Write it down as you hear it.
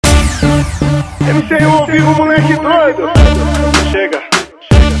Vivo, moleque doido. Chega.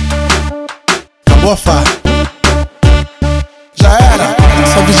 Acabou a farra. Já era.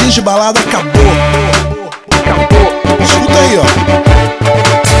 Essa Vidinha de Balada acabou. Escuta aí, ó.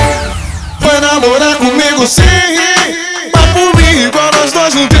 Vai namorar comigo sim, vai por mim igual nós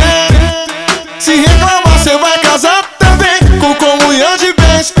dois não tem. Se reclamar cê vai casar também, com comunhão de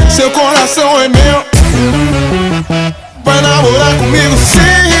bens, seu coração é meu. Vai namorar comigo sim.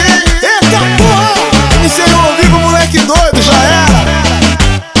 Eita porra! Iniciei ao vivo, moleque doido. Já era.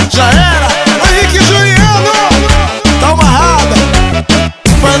 Já era. Henrique Juliano, tá amarrada.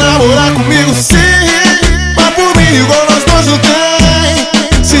 Vai namorar comigo sim, vai por mim igual nós dois não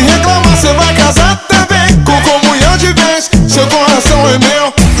tem. Se reclamar cê vai casar também, com comunhão de bens, seu coração é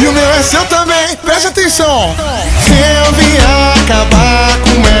meu e o meu é seu também. Preste atenção. Eu vim acabar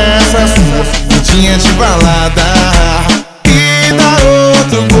com essa sua vidinha de balada e dar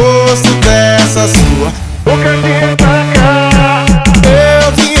outro gosto dessa sua Boca de ressaca.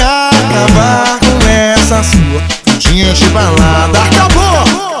 Eu vim acabar com essa sua vidinha de balada.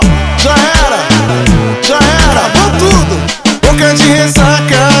 Acabou. Já era. Já era. Acabou tudo. Boca de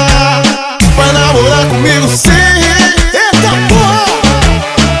ressaca. Vai namorar comigo sim. Eita porra!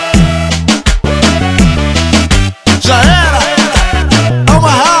 Já era.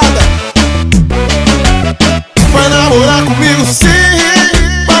 Amarrada. Vai namorar comigo sim,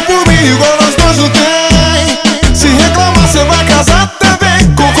 vai por mim igual nós dois não tem. Se reclamar cê vai casar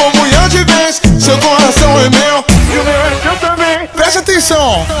também, com comunhão de bens, seu coração é meu E o meu é seu também. Preste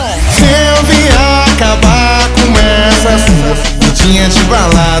atenção. Eu vim acabar com essa sua vidinha de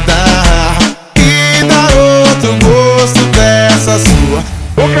balada e dar outro gosto dessa sua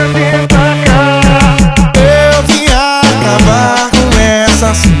Boca de ressaca. Eu vim acabar com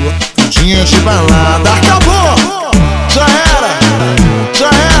essa sua vidinha de balada.